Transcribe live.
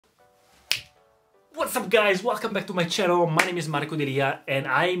What's up guys, welcome back to my channel. My name is Marco Delia and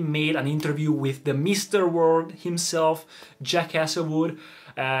I made an interview with the Mr. World himself, Jack Hasselwood.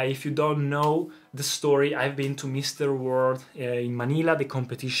 If you don't know the story, I've been to Mr. World in Manila, the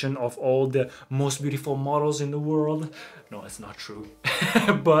competition of all the most beautiful models in the world. No, it's not true.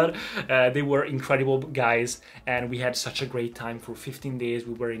 But they were incredible guys and we had such a great time for 15 days.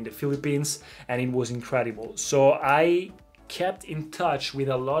 We were in the Philippines and it was incredible. So I kept in touch with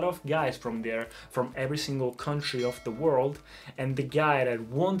a lot of guys from there, from every single country of the world, and the guy that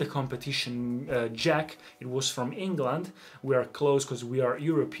won the competition, Jack, it was from England. We are close because we are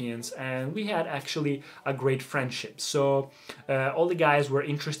Europeans and we had actually a great friendship. So all the guys were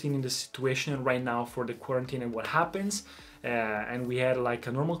interested in the situation right now for the quarantine and what happens. And we had like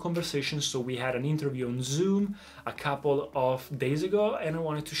a normal conversation, so we had an interview on Zoom a couple of days ago and I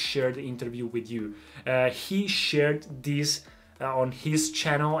wanted to share the interview with you. He shared this on his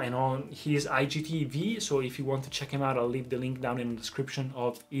channel and on his IGTV, so if you want to check him out, I'll leave the link down in the description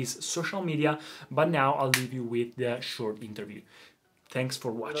of his social media, but now I'll leave you with the short interview. Thanks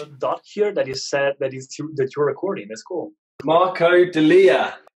for watching. Dot here that is said that you're recording. That's cool. Marco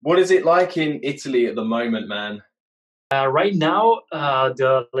Delia, what is it like in Italy at the moment, man? Right now,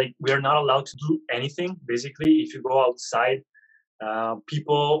 we are not allowed to do anything. Basically, if you go outside,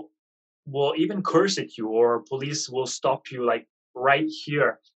 people will even curse at you, or police will stop you, like right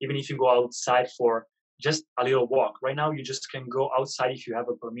here. Even if you go outside for just a little walk. Right now, you just can go outside if you have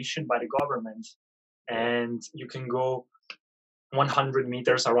a permission by the government, and you can go 100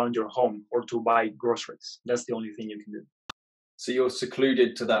 meters around your home or to buy groceries. That's the only thing you can do. So you're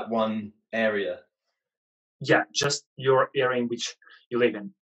secluded to that one area? Yeah, just your area in which you live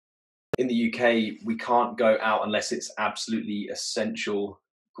in. In the UK, we can't go out unless it's absolutely essential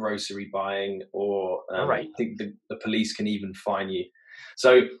grocery buying, or right. I think the police can even fine you.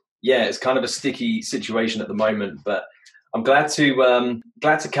 So yeah, it's kind of a sticky situation at the moment, but I'm glad to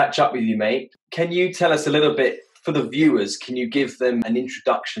catch up with you, mate. Can you tell us a little bit, for the viewers, can you give them an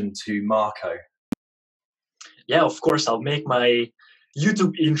introduction to Marco? Yeah, of course, I'll make my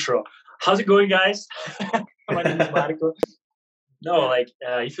YouTube intro. How's it going, guys? My name is Marco. No,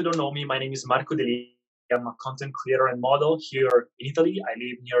 if you don't know me, my name is Marco Delia. I'm a content creator and model here in Italy. I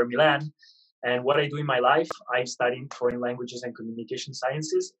live near Milan. And what I do in my life, I've studied foreign languages and communication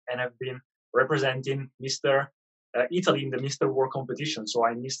sciences, and I've been representing Mr. Italy in the Mr. World competition. So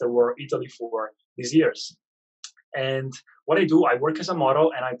I'm Mr. World Italy for these years. And what I do, I work as a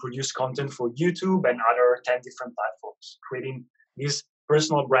model and I produce content for YouTube and other 10 different platforms, creating this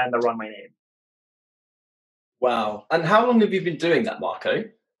personal brand around my name. Wow. And how long have you been doing that, Marco?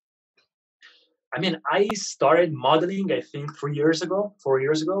 I mean, I started modeling, I think 4 years ago,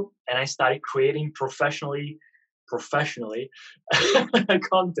 and I started creating professionally content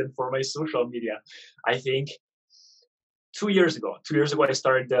for my social media. I think 2 years ago. 2 years ago, I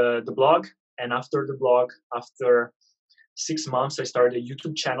started the blog, and after the blog, after 6 months, I started a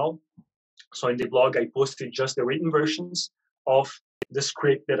YouTube channel. So in the blog, I posted just the written versions of the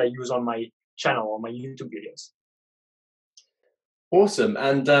script that I use on my channel, on my YouTube videos. Awesome.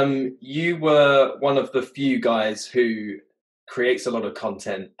 And you were one of the few guys who creates a lot of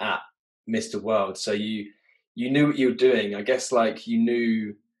content at Mr. World. So you knew what you were doing. I guess like you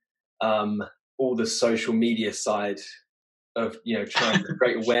knew all the social media side of, you know, trying to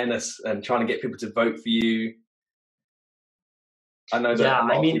create awareness and trying to get people to vote for you. I know that a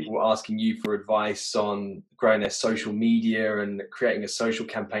lot of people were asking you for advice on growing their social media and creating a social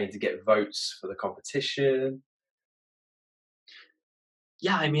campaign to get votes for the competition.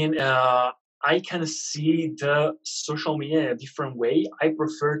 Yeah, I mean, I can see the social media in a different way. I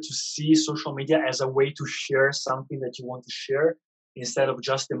prefer to see social media as a way to share something that you want to share instead of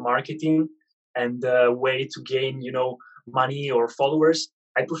just the marketing and the way to gain, you know, money or followers.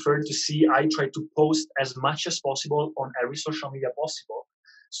 I try to post as much as possible on every social media possible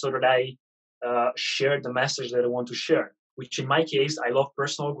so that I share the message that I want to share, which in my case, I love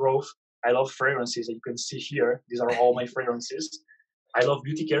personal growth. I love fragrances that you can see here. These are all my fragrances. I love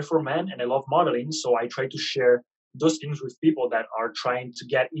beauty care for men and I love modeling. So I try to share those things with people that are trying to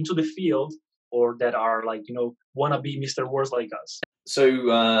get into the field or that are like, you know, want to be Mr. Worlds like us.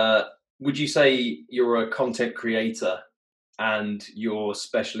 So would you say you're a content creator and your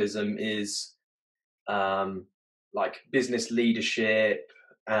specialism is like business leadership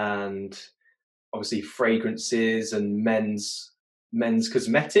and obviously fragrances and men's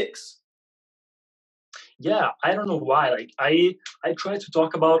cosmetics? Yeah, I don't know why. Like I try to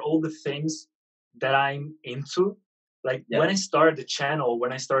talk about all the things that I'm into. Like when I started the channel,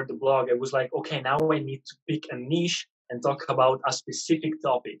 when I started the blog, I was like, okay, now I need to pick a niche and talk about a specific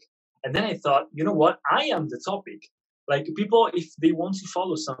topic. And then I thought, you know what? I am the topic. Like people, if they want to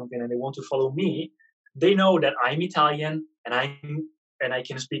follow something and they want to follow me, they know that I'm Italian and I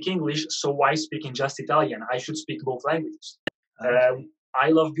can speak English. So why speaking just Italian? I should speak both languages. Okay. I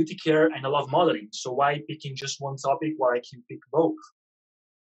love beauty care and I love modeling. So why picking just one topic while I can pick both?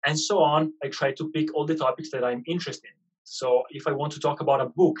 And so on. I try to pick all the topics that I'm interested in. So if I want to talk about a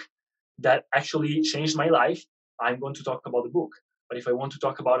book that actually changed my life, I'm going to talk about the book. But if I want to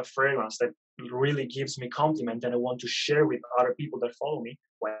talk about a fragrance that really gives me compliment and I want to share with other people that follow me,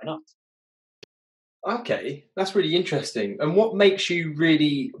 why not? Okay, that's really interesting. And what makes you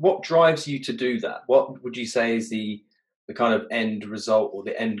really, what drives you to do that? What would you say is the kind of end result or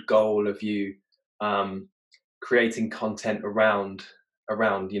the end goal of you um, creating content around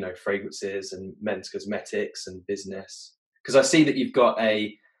fragrances and men's cosmetics and business? Because I see that you've got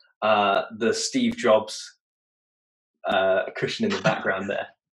the Steve Jobs cushion in the background there.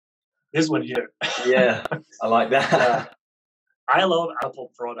 This one here. Yeah, I like that. Yeah. I love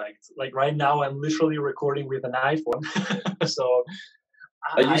Apple products. Like right now, I'm literally recording with an iPhone. So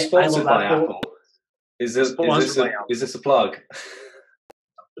Are you I love sponsored by Apple. Apple? Is this Sponsored by Apple. is this a plug?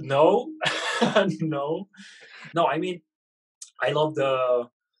 No, no. I mean, I love the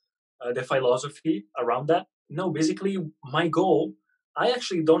philosophy around that. No, basically, my goal. I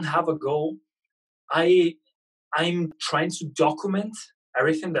actually don't have a goal. I'm trying to document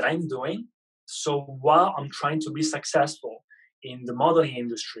everything that I'm doing. So while I'm trying to be successful in the modeling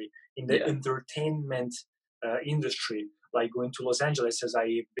industry, in the Yeah. entertainment industry, like going to Los Angeles, as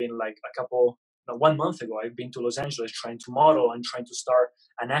I've been like 1 month ago, I've been to Los Angeles trying to model and trying to start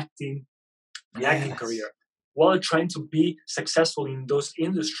an acting Yes. career. While trying to be successful in those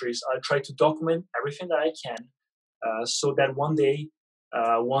industries, I try to document everything that I can, so that one day,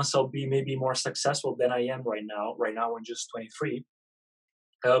 once I'll be maybe more successful than I am right now. Right now, I'm just 23.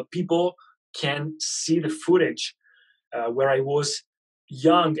 People can see the footage where I was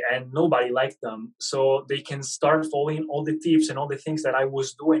young and nobody liked them, so they can start following all the tips and all the things that I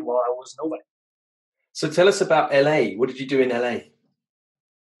was doing while I was nobody. So tell us about LA. What did you do in LA?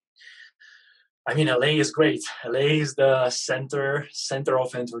 I mean, LA is great. LA is the center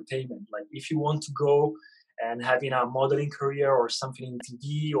of entertainment. Like, if you want to go and having a modeling career or something in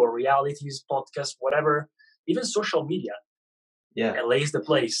TV or realities, podcasts, whatever, even social media, Yeah. LA is the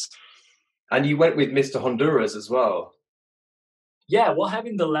place. And you went with Mr. Honduras as well. Yeah, well,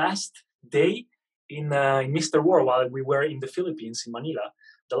 having the last day in Mr. World while we were in the Philippines in Manila,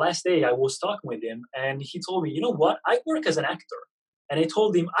 the last day I was talking with him, and he told me, "You know what? I work as an actor." And I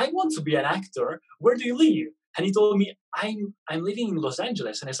told him, "I want to be an actor. Where do you live?" And he told me, I'm living in Los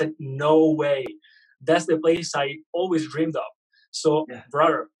Angeles." And I said, "No way. That's the place I always dreamed of." So, Yeah.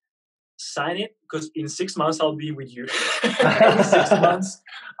 brother, sign it, because in 6 months I'll be with you. And in 6 months,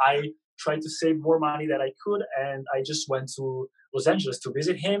 I tried to save more money that I could, and I just went to Los Angeles to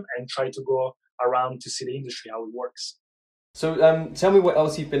visit him and try to go around to see the industry, how it works. So tell me what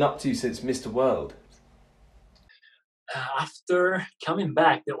else you've been up to since Mr. World. After coming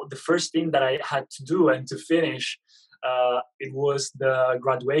back, the first thing that I had to do and to finish, it was the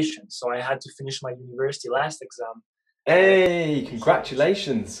graduation. So I had to finish my university last exam. Hey,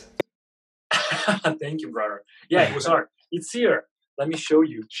 congratulations. Thank you, brother. Yeah, it was hard. It's here. Let me show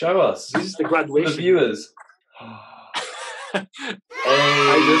you. Show us. This is the For graduation. the viewers. I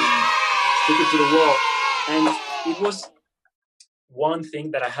just stick it to the wall. And it was one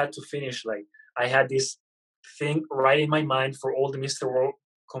thing that I had to finish. Like, I had this thing right in my mind for all the Mr. World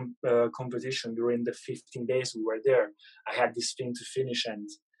competition during the 15 days we were there. I had this thing to finish. And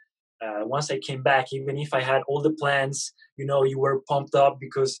once I came back, even if I had all the plans, you were pumped up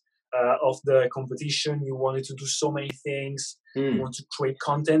because of the competition. You wanted to do so many things. You want to create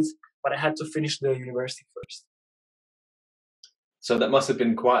content. But I had to finish the university first. So that must have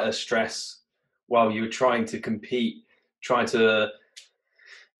been quite a stress while you were trying to compete, trying to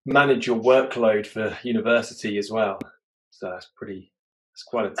manage your workload for university as well. So that's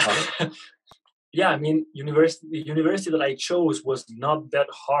quite a tough. Yeah, I mean, the university that I chose was not that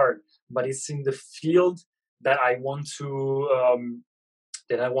hard, but it's in the field that I want to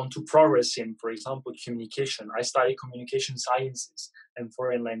progress in. For example, communication. I study communication sciences and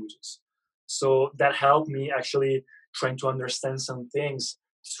foreign languages, so that helped me actually trying to understand some things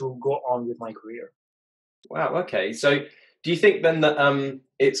to go on with my career. Wow. Okay. So do you think then that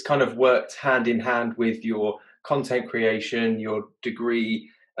it's kind of worked hand in hand with your content creation, your degree,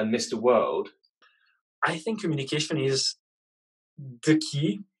 and Mr. World? I think communication is the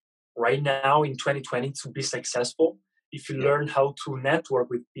key right now in 2020 to be successful. If you learn how to network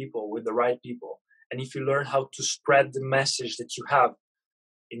with people, with the right people, and if you learn how to spread the message that you have,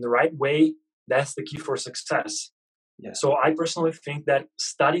 in the right way, that's the key for success. Yeah. So I personally think that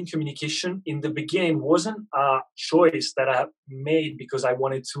studying communication in the beginning wasn't a choice that I made because I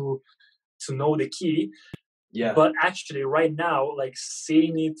wanted to know the key. Yeah. But actually right now, like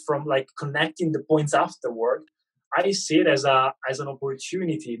seeing it from like connecting the points afterward, I see it as an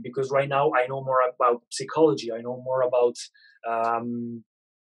opportunity because right now I know more about psychology. I know more about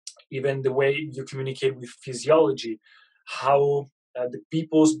even the way you communicate with physiology, how the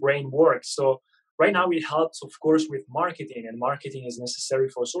people's brain works. So right now it helps, of course, with marketing, and marketing is necessary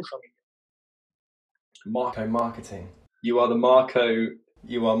for social media. Marketing. You are the Marco.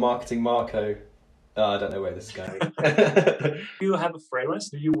 You are marketing Marco. I don't know where this is going. Do you have a fragrance?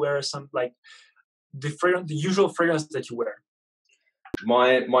 Do you wear some like the usual fragrance that you wear?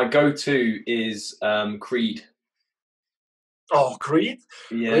 My go-to is Creed. Oh, Creed?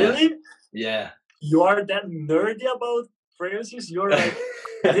 Yeah. Really? Yeah. You are that nerdy about fragrances? You're like,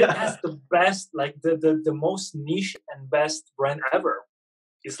 that's the best, like the most niche and best brand ever.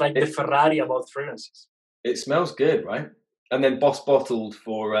 It's like the Ferrari about fragrances. It smells good, right? And then Boss Bottled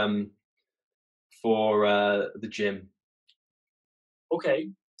for the gym.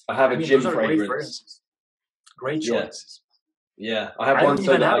 Okay. I have a gym those are fragrance. great fragrances. Great choices. Yeah, I have I one. don't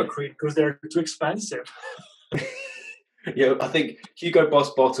even have a Creed because they're too expensive. Yeah, I think Hugo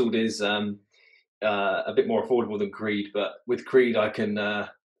Boss Bottled is a bit more affordable than Creed, but with Creed, I can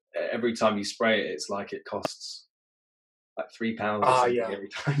every time you spray it, it's like it costs like £3 or something every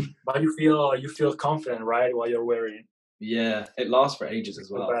time. But you feel confident, right, while you're wearing it. Yeah, it lasts for ages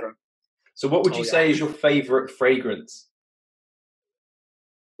as well. Better. So, what would you say is your favorite fragrance?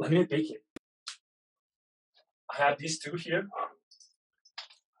 Let me pick it. I have these two here.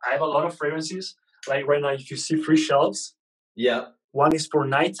 I have a lot of fragrances. Like right now, if you see 3 shelves. Yeah. One is for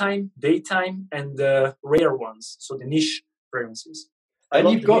nighttime, daytime, and the rare ones. So the niche fragrances.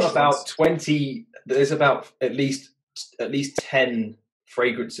 And you've got about 20. There's about at least 10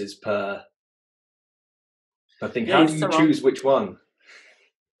 fragrances per thing. How do you choose which one?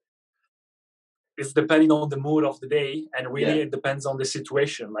 It's depending on the mood of the day, and really it depends on the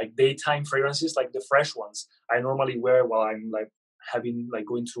situation. Like daytime fragrances, like the fresh ones, I normally wear while I'm like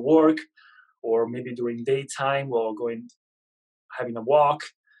going to work, or maybe during daytime while having a walk.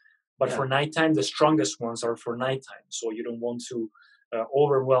 But for nighttime, the strongest ones are for nighttime. So you don't want to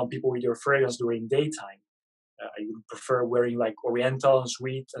overwhelm people with your fragrance during daytime. I would prefer wearing like oriental and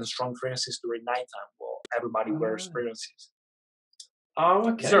sweet and strong fragrances during nighttime while everybody wears fragrances. Oh,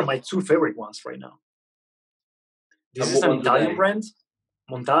 okay. These are my 2 favorite ones right now. This is an Italian brand,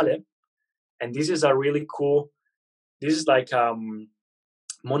 Montale, and this is a really cool. This is like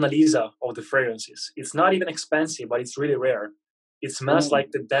Mona Lisa of the fragrances. It's not even expensive, but it's really rare. It smells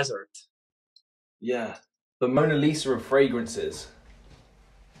like the desert. Yeah, the Mona Lisa of fragrances.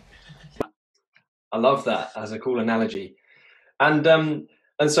 I love that as a cool analogy. And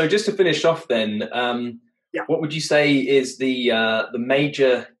so just to finish off then, what would you say is the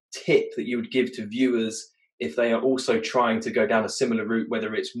major tip that you would give to viewers if they are also trying to go down a similar route,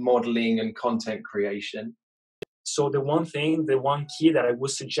 whether it's modeling and content creation? So the one key that I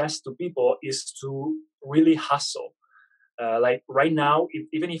would suggest to people is to really hustle. Like right now,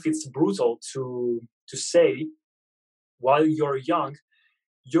 even if it's brutal to say, while you're young,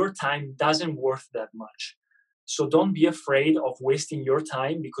 your time doesn't worth that much. So don't be afraid of wasting your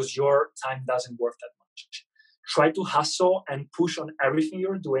time because your time doesn't worth that much. Try to hustle and push on everything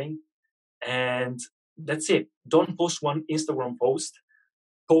you're doing, and that's it. Don't post one Instagram post.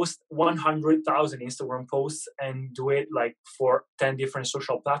 Post 100,000 Instagram posts and do it like for 10 different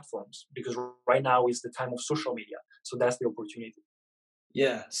social platforms, because right now is the time of social media. So that's the opportunity.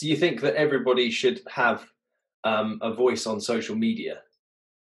 Yeah. So you think that everybody should have a voice on social media?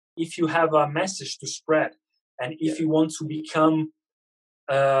 If you have a message to spread, and if you want to become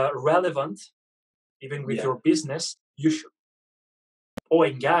relevant, even with your business, you should. Oh,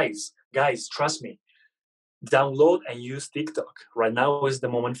 and guys, trust me, download and use TikTok. Right now is the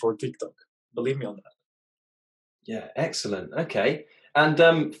moment for TikTok. Believe me on that. Yeah, excellent. Okay.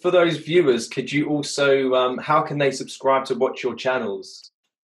 And for those viewers, could you also, how can they subscribe to watch your channels?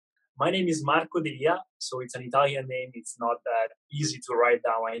 My name is Marco Delia, so it's an Italian name. It's not that easy to write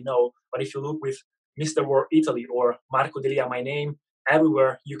down, I know. But if you look with Mr. World Italy or Marco Delia, my name,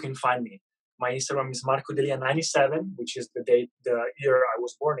 everywhere you can find me. My Instagram is Marco Delia 97, which is the year I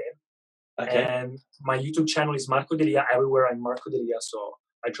was born in. Okay. And my YouTube channel is Marco Delia. Everywhere I'm Marco Delia, so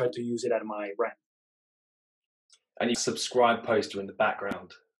I try to use it as my brand. And you subscribe poster in the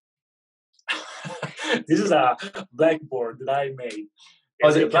background. This is a blackboard that I made. Oh,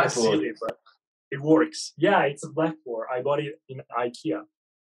 is it a blackboard? Silly, but it works. Yeah, it's a blackboard. I bought it in IKEA.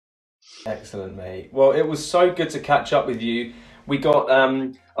 Excellent, mate. Well, it was so good to catch up with you. We got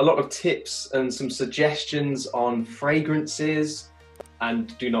a lot of tips and some suggestions on fragrances,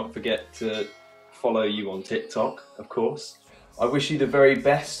 and do not forget to follow you on TikTok, of course. I wish you the very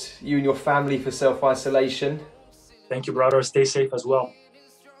best, you and your family, for self-isolation. Thank you, brother. Stay safe as well.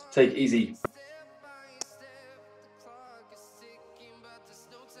 Take it easy.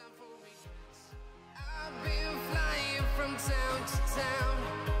 I've been flying from town to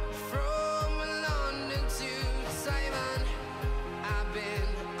town.